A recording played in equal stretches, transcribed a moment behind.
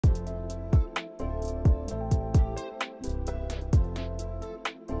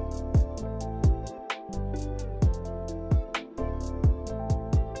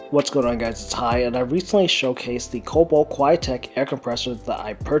What's going on, guys? It's Hi, and I recently showcased the Kobalt Quietech air compressor that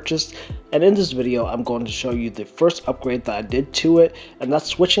I purchased, and in this video I'm going to show you the first upgrade that I did to it, and that's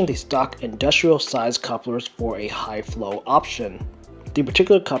switching the stock industrial size couplers for a high flow option. The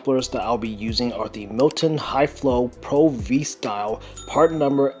particular couplers that I'll be using are the Milton High Flow Pro V Style part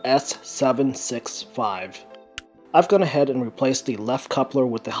number S765. I've gone ahead and replaced the left coupler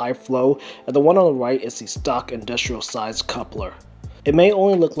with the high flow, and the one on the right is the stock industrial size coupler. It may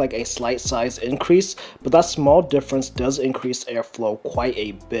only look like a slight size increase, but that small difference does increase airflow quite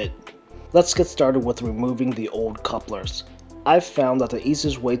a bit. Let's get started with removing the old couplers. I've found that the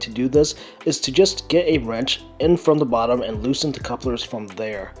easiest way to do this is to just get a wrench in from the bottom and loosen the couplers from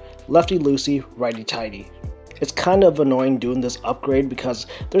there. Lefty loosey, righty tighty. It's kind of annoying doing this upgrade because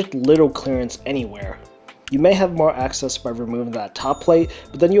there's little clearance anywhere. You may have more access by removing that top plate,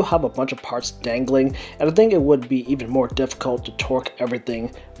 but then you'll have a bunch of parts dangling, and I think it would be even more difficult to torque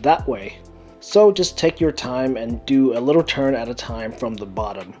everything that way. So just take your time and do a little turn at a time from the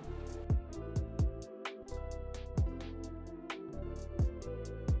bottom.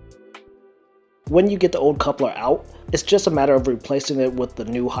 When you get the old coupler out, it's just a matter of replacing it with the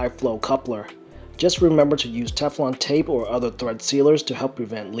new high flow coupler. Just remember to use Teflon tape or other thread sealers to help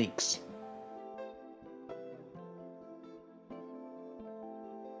prevent leaks.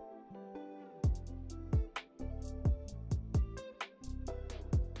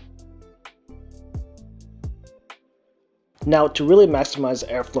 Now, to really maximize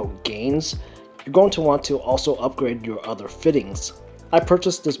airflow gains, you're going to want to also upgrade your other fittings. I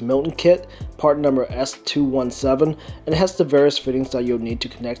purchased this Milton kit, part number S217, and it has the various fittings that you'll need to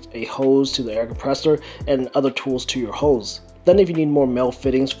connect a hose to the air compressor and other tools to your hose. Then if you need more male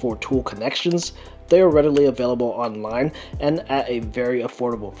fittings for tool connections, they are readily available online and at a very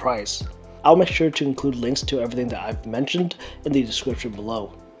affordable price. I'll make sure to include links to everything that I've mentioned in the description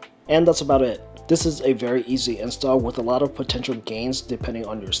below. And that's about it. This is a very easy install with a lot of potential gains depending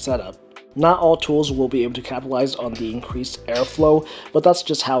on your setup. Not all tools will be able to capitalize on the increased airflow, but that's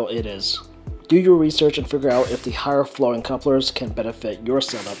just how it is. Do your research and figure out if the higher flowing couplers can benefit your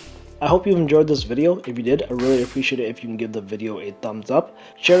setup. I hope you've enjoyed this video. If you did, I really appreciate it if you can give the video a thumbs up,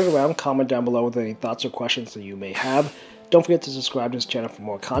 share it around, comment down below with any thoughts or questions that you may have. Don't forget to subscribe to this channel for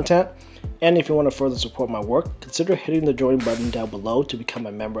more content. And if you want to further support my work, consider hitting the join button down below to become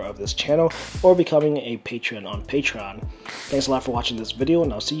a member of this channel or becoming a patron on Patron. Thanks a lot for watching this video,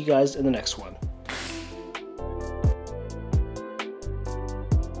 and I'll see you guys in the next one.